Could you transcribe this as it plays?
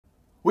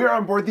We are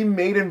on board the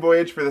maiden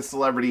voyage for the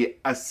Celebrity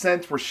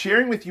Ascent. We're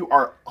sharing with you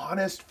our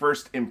honest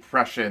first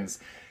impressions.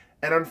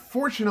 And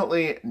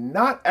unfortunately,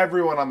 not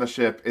everyone on the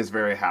ship is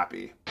very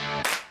happy.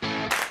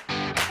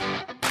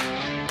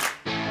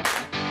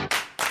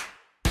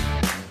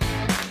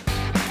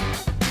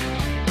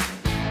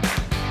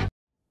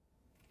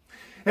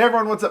 Hey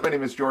everyone, what's up? My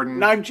name is Jordan.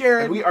 And I'm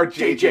Jared. And we are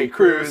JJ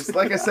Cruise.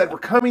 Like I said, we're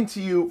coming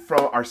to you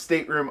from our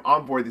stateroom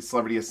on board the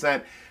Celebrity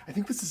Ascent. I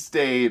think this is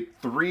day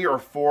 3 or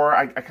 4.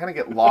 I kind of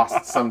get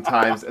lost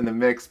sometimes in the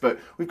mix, but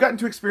we've gotten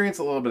to experience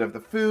a little bit of the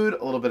food,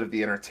 a little bit of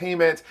the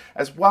entertainment,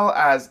 as well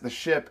as the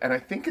ship. And I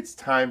think it's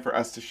time for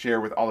us to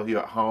share with all of you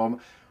at home,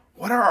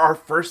 what are our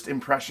first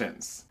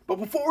impressions? But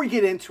before we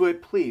get into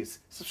it, please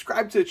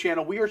subscribe to the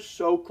channel. We are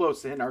so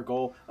close to hitting our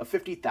goal of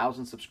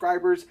 50,000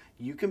 subscribers.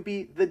 You can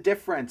be the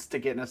difference to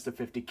getting us to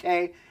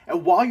 50K.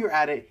 And while you're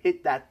at it,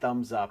 hit that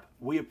thumbs up.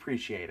 We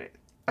appreciate it.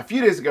 A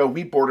few days ago,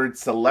 we boarded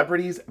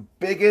Celebrity's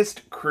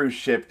biggest cruise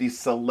ship, the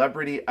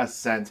Celebrity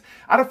Ascent,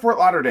 out of Fort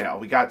Lauderdale.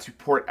 We got to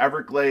Port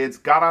Everglades,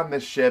 got on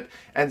this ship,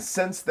 and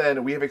since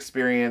then, we have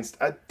experienced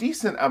a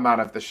decent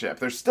amount of the ship.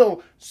 There's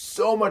still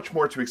so much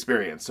more to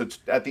experience. So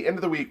at the end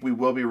of the week, we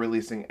will be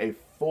releasing a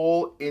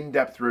full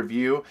in-depth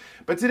review.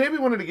 But today we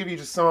wanted to give you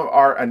just some of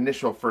our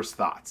initial first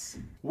thoughts.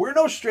 We're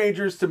no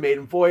strangers to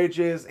maiden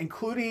voyages,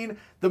 including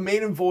the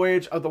maiden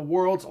voyage of the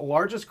world's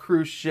largest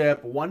cruise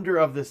ship, Wonder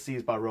of the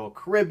Seas by Royal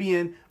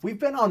Caribbean. We've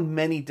been on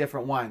many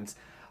different ones.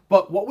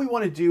 But what we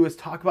want to do is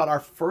talk about our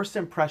first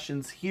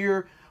impressions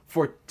here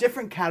for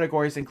different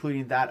categories,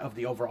 including that of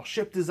the overall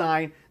ship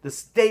design, the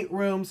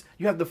staterooms,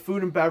 you have the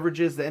food and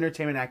beverages, the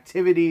entertainment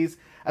activities,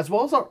 as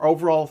well as our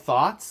overall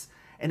thoughts.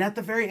 And at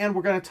the very end,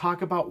 we're going to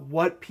talk about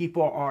what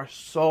people are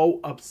so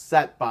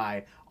upset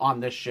by on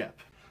this ship.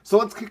 So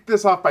let's kick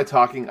this off by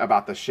talking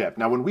about the ship.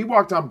 Now, when we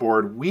walked on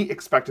board, we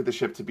expected the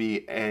ship to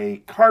be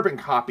a carbon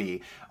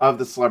copy of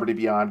the Celebrity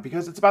Beyond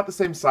because it's about the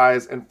same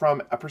size. And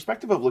from a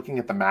perspective of looking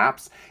at the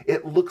maps,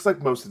 it looks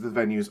like most of the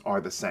venues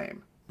are the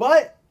same.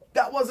 But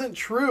that wasn't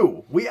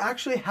true. We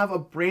actually have a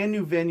brand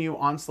new venue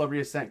on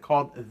Celebrity Ascent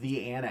called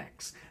the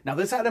Annex. Now,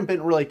 this hadn't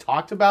been really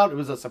talked about. It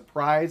was a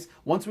surprise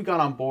once we got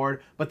on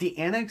board, but the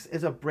Annex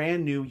is a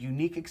brand new,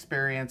 unique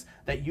experience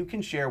that you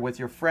can share with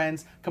your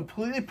friends,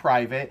 completely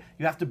private.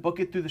 You have to book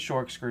it through the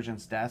Shore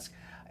Excursions desk.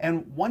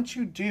 And once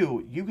you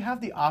do, you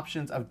have the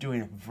options of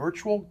doing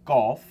virtual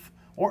golf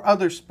or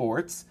other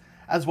sports,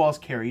 as well as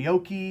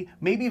karaoke,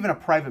 maybe even a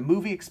private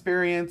movie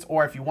experience,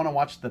 or if you want to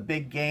watch the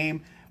big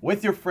game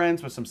with your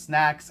friends with some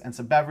snacks and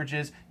some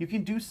beverages, you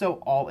can do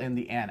so all in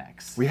the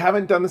Annex. We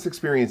haven't done this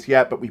experience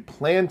yet, but we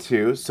plan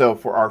to. So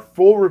for our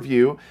full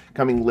review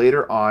coming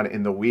later on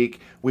in the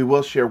week, we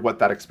will share what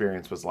that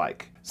experience was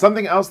like.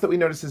 Something else that we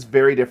noticed is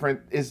very different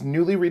is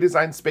newly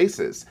redesigned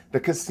spaces. The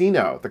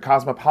casino, the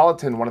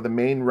Cosmopolitan, one of the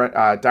main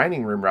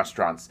dining room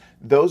restaurants,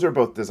 those are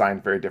both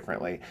designed very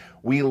differently.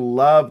 We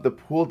love the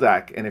pool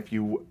deck, and if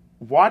you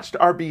watched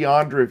our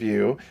Beyond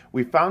review,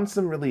 we found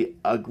some really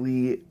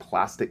ugly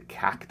plastic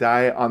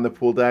cacti on the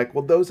pool deck.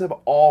 Well, those have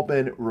all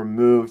been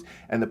removed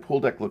and the pool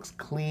deck looks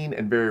clean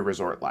and very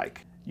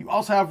resort-like. You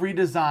also have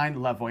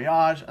redesigned Le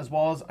Voyage, as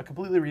well as a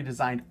completely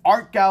redesigned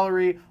art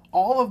gallery.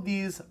 All of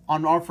these,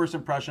 on our first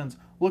impressions,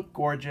 look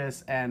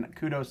gorgeous, and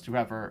kudos to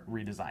whoever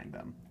redesigned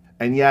them.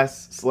 And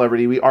yes,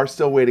 Celebrity, we are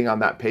still waiting on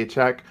that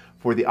paycheck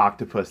for the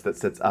octopus that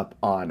sits up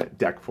on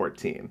deck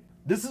 14.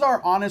 This is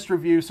our honest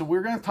review, so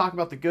we're going to talk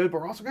about the good, but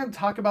we're also going to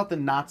talk about the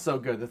not so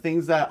good, the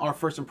things that our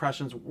first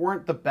impressions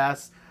weren't the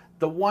best.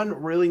 The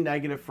one really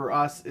negative for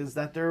us is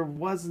that there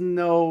was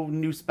no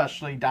new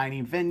specialty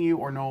dining venue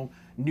or no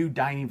new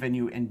dining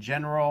venue in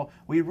general.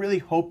 We really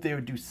hoped they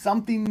would do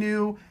something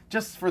new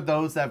just for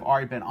those that have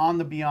already been on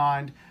the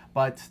Beyond,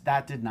 but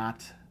that did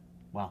not,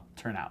 well,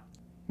 turn out.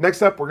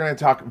 Next up, we're going to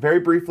talk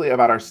very briefly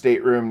about our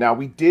stateroom. Now,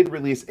 we did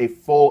release a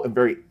full and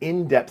very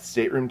in-depth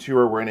stateroom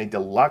tour. We're in a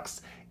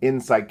Deluxe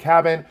Inside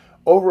cabin.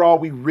 Overall,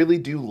 we really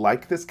do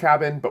like this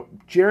cabin, but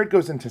Jared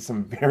goes into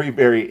some very,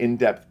 very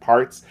in-depth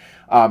parts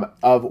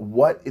of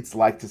what it's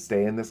like to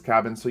stay in this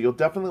cabin. So you'll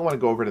definitely want to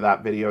go over to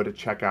that video to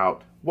check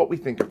out what we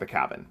think of the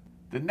cabin.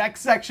 The next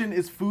section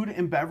is food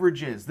and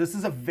beverages. This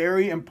is a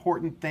very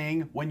important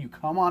thing when you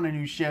come on a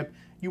new ship.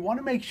 You want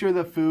to make sure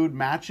the food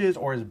matches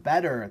or is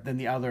better than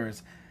the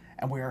others.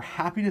 And we are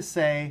happy to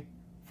say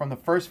from the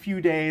first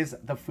few days,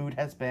 the food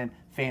has been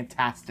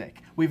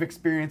fantastic. We've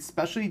experienced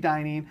specialty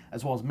dining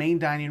as well as main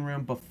dining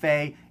room,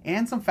 buffet,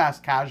 and some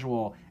fast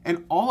casual,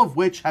 and all of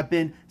which have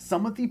been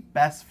some of the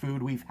best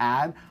food we've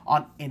had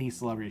on any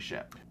celebrity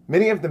ship.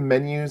 Many of the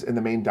menus in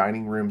the main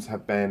dining rooms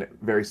have been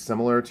very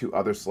similar to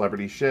other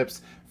celebrity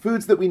ships,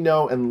 foods that we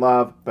know and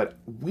love, but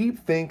we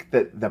think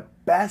that the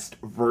best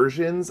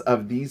versions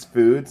of these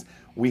foods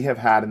we have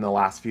had in the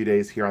last few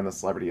days here on the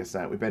Celebrity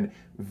Ascent. We've been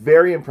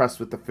very impressed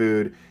with the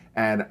food,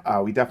 and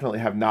we definitely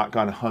have not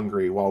gone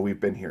hungry while we've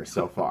been here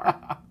so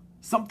far.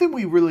 Something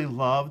we really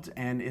loved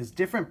and is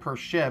different per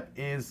ship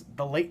is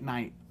the late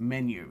night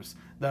menus.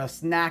 The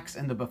snacks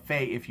and the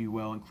buffet, if you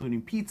will,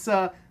 including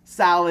pizza,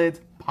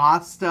 salads,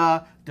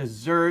 pasta,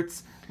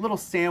 desserts, little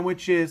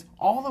sandwiches,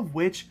 all of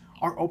which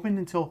are open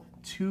until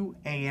 2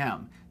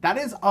 a.m. That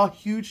is a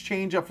huge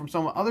change up from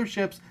some other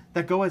ships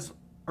that go as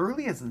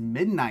early as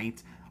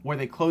midnight, where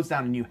they close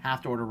down and you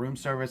have to order room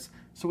service.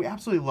 So we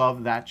absolutely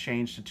love that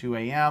change to 2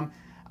 a.m.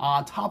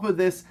 On top of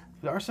this,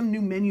 there are some new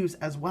menus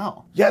as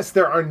well. Yes,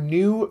 there are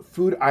new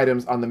food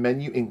items on the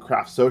menu in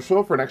Craft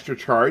Social. For an extra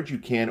charge, you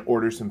can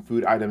order some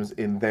food items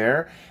in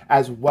there,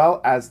 as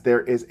well as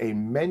there is a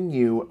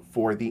menu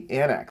for the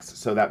Annex.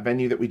 So that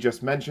venue that we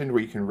just mentioned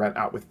where you can rent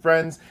out with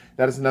friends,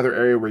 that is another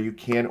area where you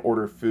can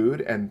order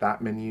food, and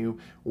that menu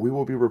we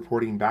will be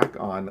reporting back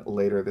on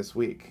later this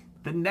week.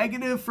 The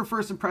negative for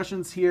first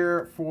impressions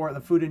here for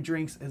the food and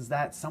drinks is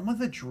that some of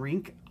the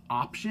drink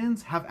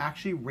options have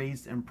actually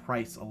raised in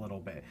price a little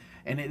bit.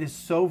 And it is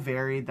so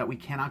varied that we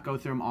cannot go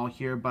through them all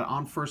here, but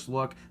on first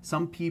look,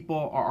 some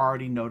people are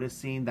already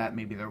noticing that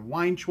maybe their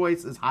wine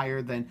choice is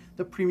higher than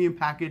the premium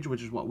package,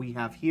 which is what we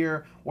have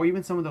here, or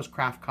even some of those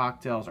craft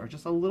cocktails are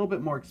just a little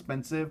bit more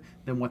expensive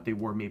than what they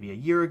were maybe a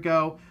year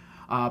ago.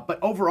 But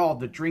overall,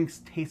 the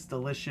drinks taste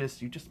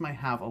delicious. You just might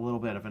have a little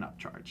bit of an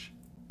upcharge.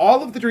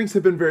 All of the drinks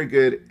have been very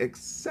good,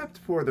 except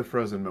for the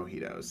frozen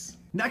mojitos.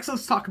 Next,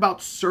 let's talk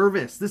about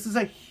service. This is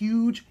a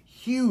huge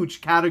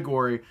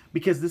category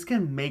because this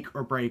can make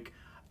or break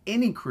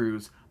any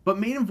cruise. But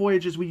maiden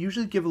voyages, we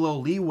usually give a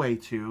little leeway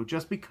to,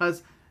 just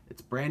because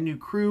it's brand new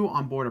crew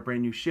on board a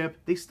brand new ship.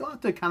 They still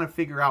have to kind of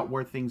figure out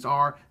where things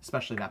are,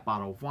 especially that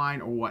bottle of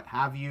wine or what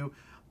have you.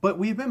 But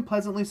we've been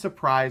pleasantly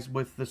surprised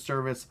with the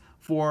service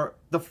for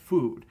the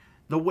food.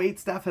 The wait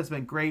staff has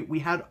been great. We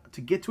had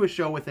to get to a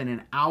show within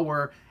an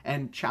hour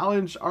and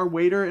challenge our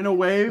waiter in a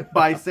way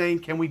by saying,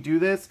 can we do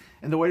this?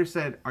 And the waiter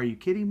said, are you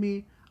kidding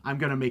me? I'm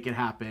going to make it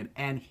happen.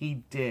 And he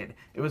did.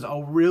 It was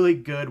a really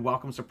good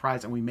welcome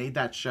surprise, and we made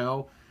that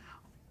show.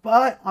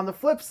 But on the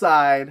flip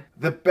side,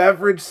 the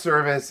beverage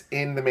service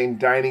in the main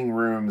dining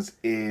rooms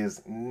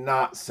is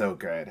not so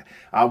good.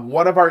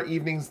 One of our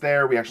evenings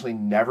there, we actually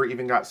never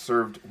even got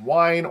served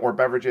wine or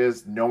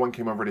beverages. No one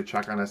came over to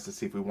check on us to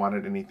see if we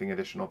wanted anything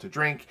additional to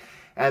drink.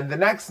 And the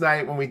next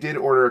night, when we did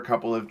order a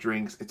couple of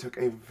drinks, it took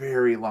a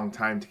very long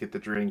time to get the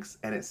drinks,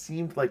 and it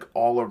seemed like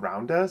all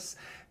around us,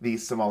 the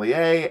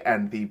sommelier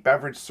and the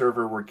beverage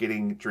server were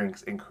getting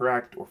drinks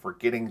incorrect or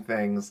forgetting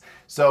things.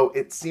 So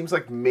it seems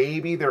like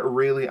maybe they're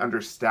really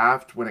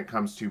understaffed when it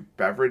comes to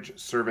beverage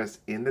service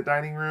in the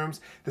dining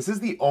rooms. This is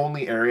the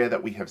only area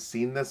that we have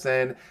seen this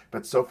in,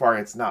 but so far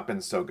it's not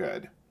been so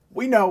good.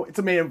 We know it's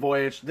a maiden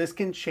voyage. This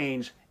can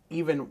change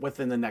even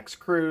within the next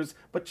cruise,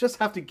 but just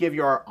have to give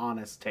you our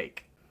honest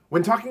take.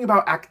 When talking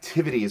about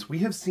activities, we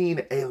have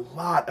seen a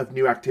lot of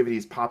new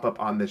activities pop up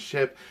on this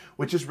ship,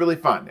 which is really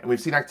fun. And we've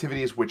seen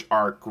activities which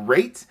are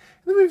great,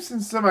 and then we've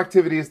seen some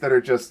activities that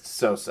are just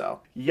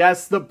so-so.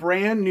 Yes, the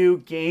brand new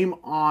Game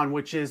On,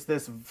 which is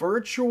this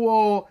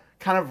virtual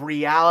kind of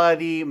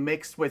reality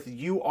mixed with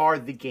you are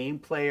the game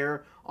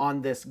player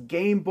on this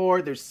game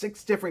board. There's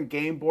 6 different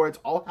game boards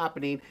all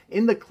happening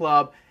in the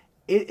club.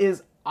 It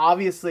is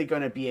obviously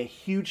going to be a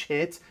huge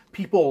hit.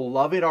 People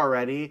love it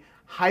already.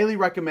 Highly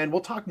recommend. We'll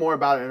talk more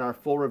about it in our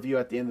full review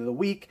at the end of the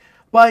week.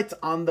 But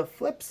on the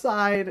flip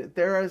side,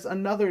 there is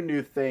another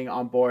new thing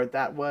on board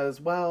that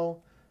was,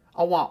 well,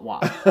 a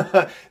want.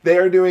 They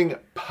are doing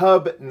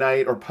pub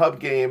night or pub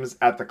games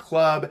at the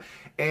club,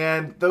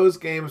 and those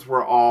games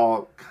were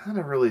all kind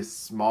of really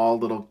small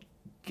little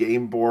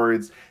game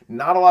boards.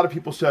 Not a lot of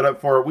people showed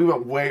up for it. We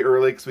went way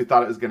early because we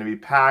thought it was going to be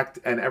packed,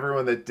 and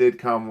everyone that did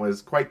come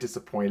was quite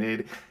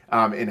disappointed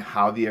in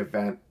how the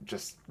event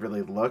just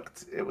really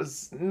looked. It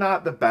was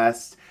not the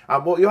best.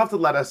 Well, you'll have to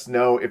let us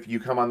know if you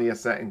come on the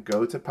Ascent and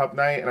go to pub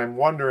night, and I'm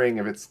wondering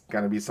if it's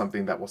going to be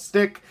something that will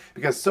stick,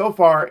 because so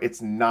far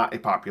it's not a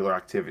popular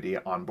activity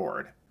on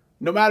board.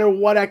 No matter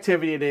what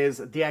activity it is,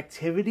 the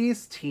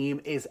activities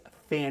team is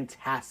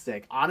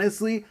fantastic.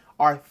 Honestly,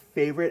 our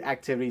favorite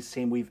activities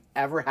team we've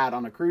ever had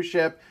on a cruise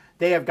ship.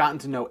 They have gotten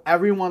to know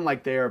everyone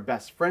like they are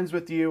best friends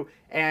with you,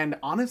 and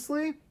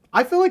honestly,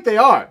 I feel like they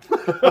are.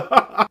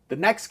 The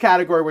next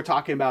category we're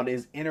talking about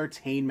is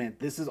entertainment.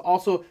 This is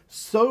also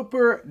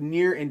super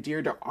near and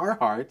dear to our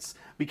hearts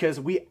because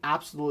we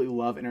absolutely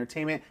love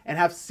entertainment and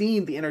have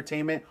seen the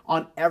entertainment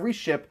on every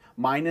ship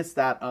minus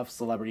that of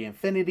Celebrity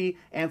Infinity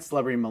and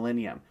Celebrity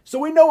Millennium. So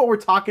we know what we're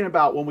talking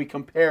about when we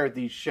compare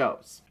these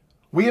shows.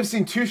 We have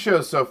seen 2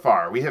 shows so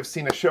far. We have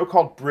seen a show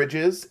called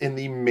Bridges in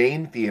the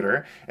main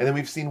theater, and then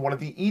we've seen one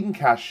of the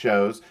Edencast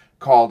shows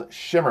called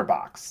Shimmer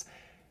Box.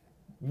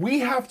 We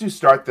have to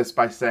start this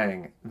by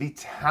saying the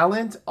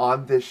talent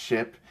on this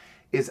ship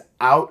is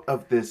out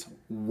of this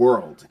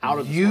world.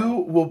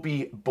 You will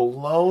be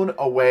blown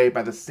away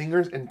by the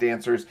singers and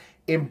dancers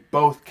in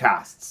both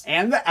casts.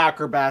 And the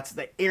acrobats,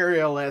 the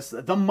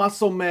aerialists, the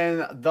muscle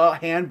men, the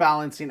hand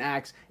balancing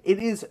acts. It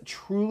is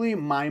truly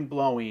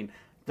mind-blowing,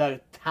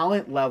 the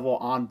talent level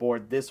on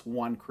board this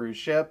one cruise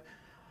ship.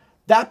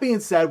 That being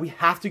said, we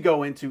have to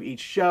go into each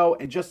show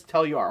and just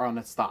tell you our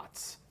honest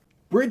thoughts.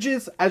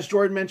 Bridges, as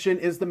Jordan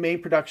mentioned, is the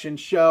main production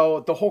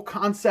show. The whole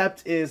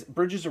concept is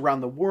bridges around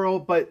the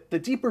world, but the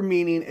deeper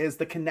meaning is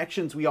the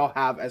connections we all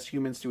have as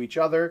humans to each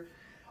other.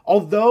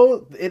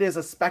 Although it is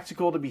a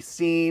spectacle to be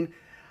seen,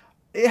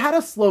 It had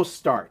a slow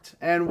start,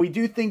 and we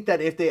do think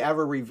that if they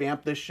ever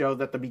revamp this show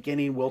that the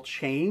beginning will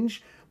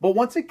change. But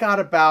once it got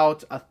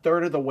about a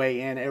third of the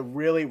way in, it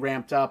really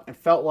ramped up and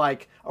felt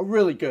like a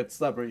really good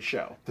celebrity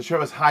show. The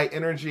show is high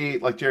energy.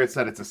 Like Jared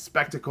said, it's a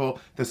spectacle.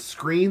 The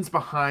screens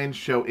behind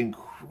show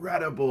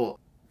incredible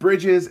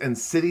bridges and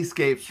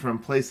cityscapes from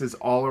places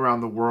all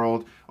around the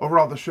world.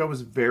 Overall, the show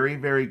was very,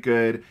 very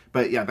good.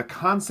 But yeah, the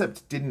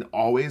concept didn't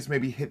always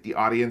maybe hit the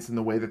audience in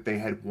the way that they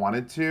had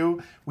wanted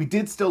to. We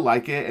did still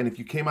like it, and if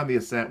you came on the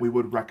Ascent, we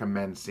would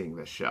recommend seeing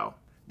this show.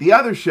 The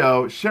other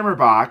show, Shimmer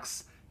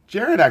Box,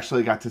 Jared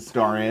actually got to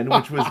star in,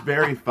 which was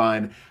very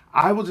fun.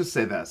 I will just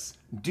say this.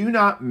 Do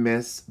not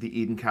miss the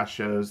Eden Cast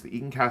shows. The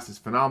Eden Cast is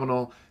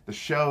phenomenal. The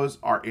shows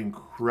are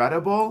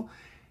incredible.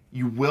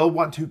 You will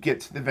want to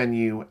get to the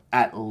venue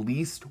at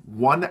least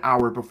 1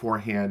 hour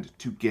beforehand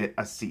to get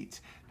a seat.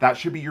 That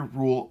should be your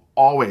rule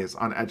always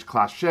on Edge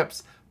class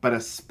ships, but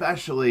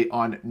especially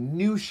on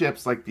new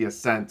ships like the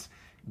Ascent.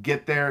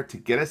 Get there to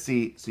get a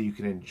seat so you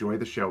can enjoy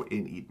the show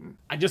in Eden.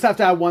 I just have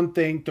to add one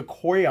thing. The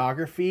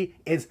choreography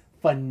is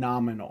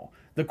phenomenal.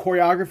 The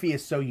choreography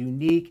is so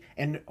unique,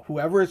 and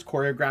whoever is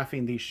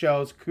choreographing these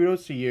shows,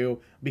 kudos to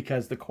you,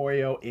 because the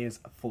choreo is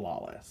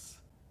flawless.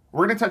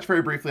 We're going to touch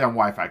very briefly on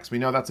Wi-Fi because we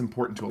know that's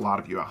important to a lot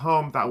of you at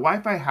home. That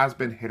Wi-Fi has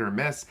been hit or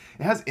miss.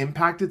 It has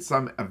impacted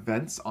some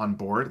events on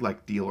board,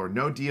 like Deal or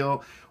No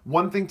Deal.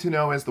 One thing to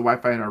know is the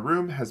Wi-Fi in our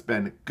room has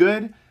been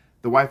good.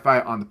 The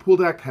Wi-Fi on the pool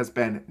deck has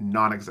been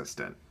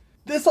non-existent.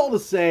 This all to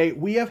say,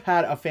 we have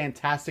had a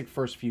fantastic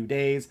first few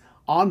days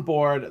on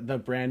board the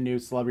brand new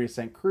Celebrity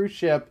Ascent Cruise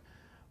Ship,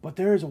 but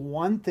there is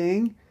one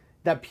thing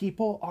that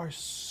people are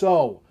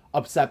so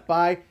upset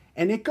by,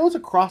 and it goes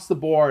across the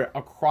board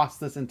across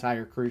this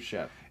entire cruise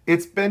ship.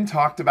 It's been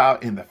talked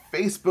about in the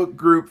Facebook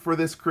group for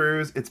this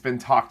cruise. It's been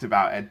talked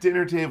about at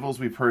dinner tables.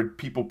 We've heard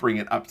people bring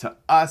it up to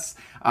us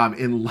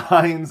in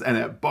lines and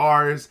at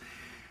bars.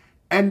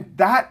 And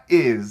that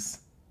is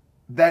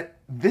that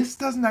this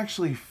doesn't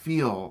actually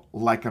feel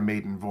like a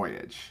maiden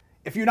voyage.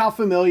 If you're not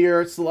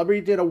familiar,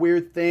 Celebrity did a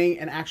weird thing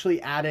and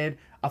actually added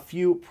a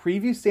few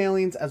preview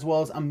sailings as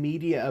well as a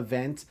media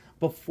event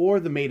before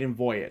the maiden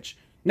voyage.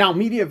 Now,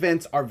 media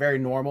events are very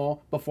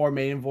normal before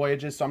maiden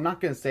voyages, so I'm not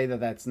going to say that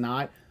that's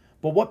not.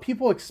 But what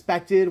people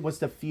expected was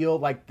to feel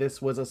like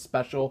this was a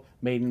special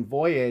maiden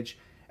voyage.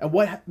 And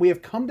what we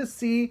have come to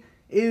see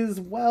is,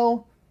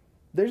 well,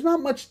 there's not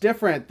much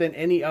different than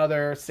any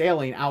other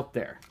sailing out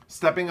there.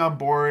 Stepping on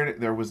board,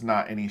 there was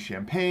not any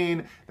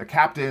champagne. The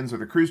captains or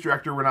the cruise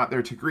director were not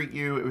there to greet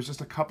you. It was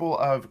just a couple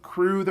of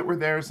crew that were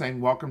there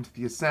saying, "Welcome to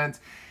the Ascent."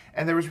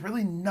 And there was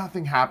really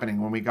nothing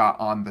happening when we got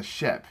on the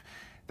ship.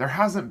 There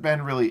hasn't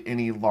been really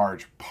any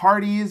large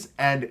parties,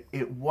 and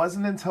it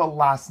wasn't until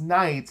last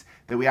night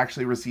that we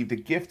actually received a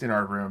gift in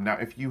our room. Now,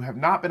 if you have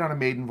not been on a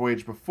maiden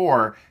voyage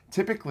before,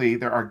 typically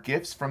there are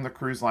gifts from the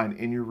cruise line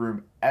in your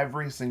room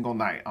every single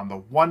night. On the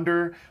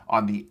Wonder,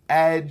 on the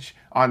Edge,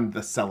 on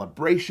the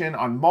Celebration,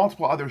 on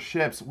multiple other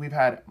ships, we've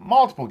had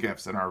multiple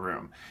gifts in our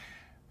room.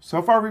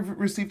 So far, we've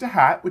received a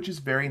hat, which is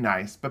very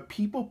nice, but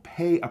people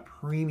pay a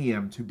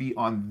premium to be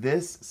on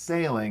this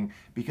sailing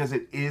because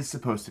it is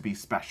supposed to be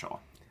special.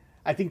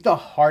 I think the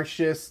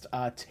harshest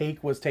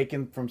take was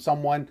taken from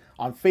someone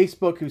on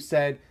Facebook who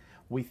said,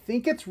 "We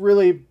think it's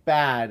really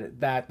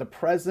bad that the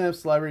president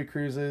of Celebrity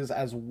Cruises,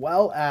 as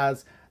well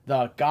as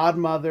the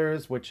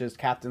godmothers, which is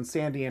Captain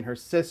Sandy and her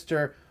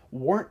sister,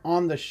 weren't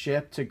on the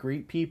ship to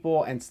greet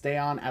people and stay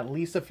on at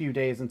least a few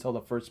days until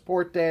the first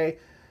port day.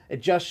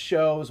 It just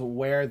shows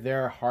where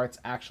their hearts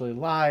actually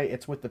lie.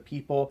 It's with the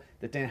people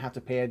that didn't have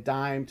to pay a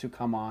dime to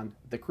come on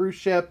the cruise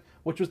ship,"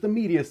 which was the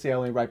media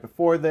sailing right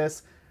before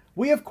this.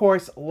 We, of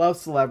course, love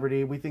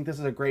Celebrity. We think this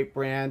is a great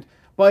brand.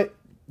 But,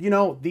 you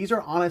know, these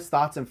are honest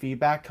thoughts and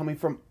feedback coming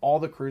from all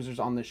the cruisers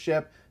on the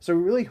ship. So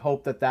we really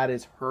hope that that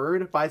is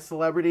heard by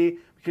Celebrity,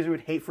 because we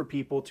would hate for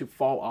people to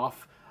fall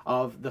off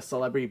of the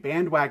Celebrity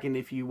bandwagon,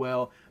 if you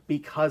will,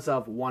 because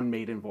of one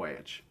maiden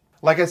voyage.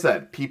 Like I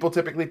said, people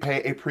typically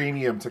pay a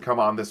premium to come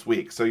on this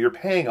week. So you're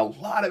paying a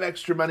lot of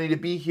extra money to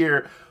be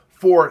here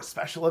for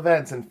special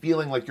events and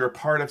feeling like you're a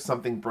part of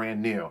something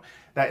brand new.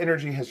 That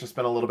energy has just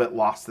been a little bit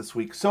lost this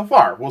week so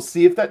far. We'll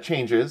see if that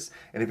changes.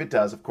 And if it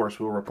does, of course,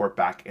 we'll report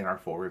back in our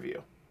full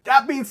review.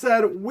 That being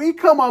said, we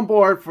come on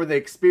board for the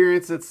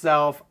experience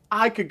itself.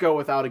 I could go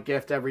without a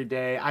gift every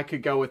day. I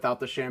could go without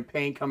the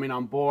champagne coming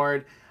on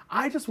board.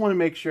 I just want to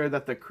make sure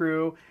that the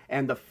crew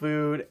and the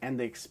food and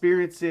the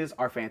experiences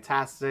are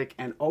fantastic,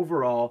 and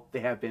overall, they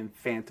have been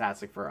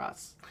fantastic for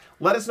us.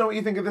 Let us know what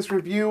you think of this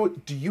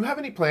review. Do you have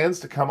any plans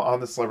to come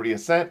on the Celebrity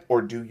Ascent,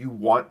 or do you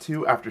want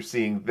to after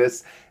seeing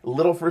this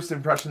little first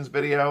impressions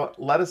video?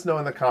 Let us know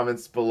in the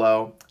comments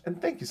below,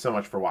 and thank you so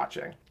much for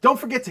watching. Don't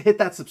forget to hit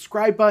that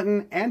subscribe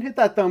button and hit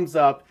that thumbs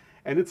up,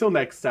 and until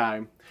next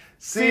time,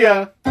 see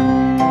ya!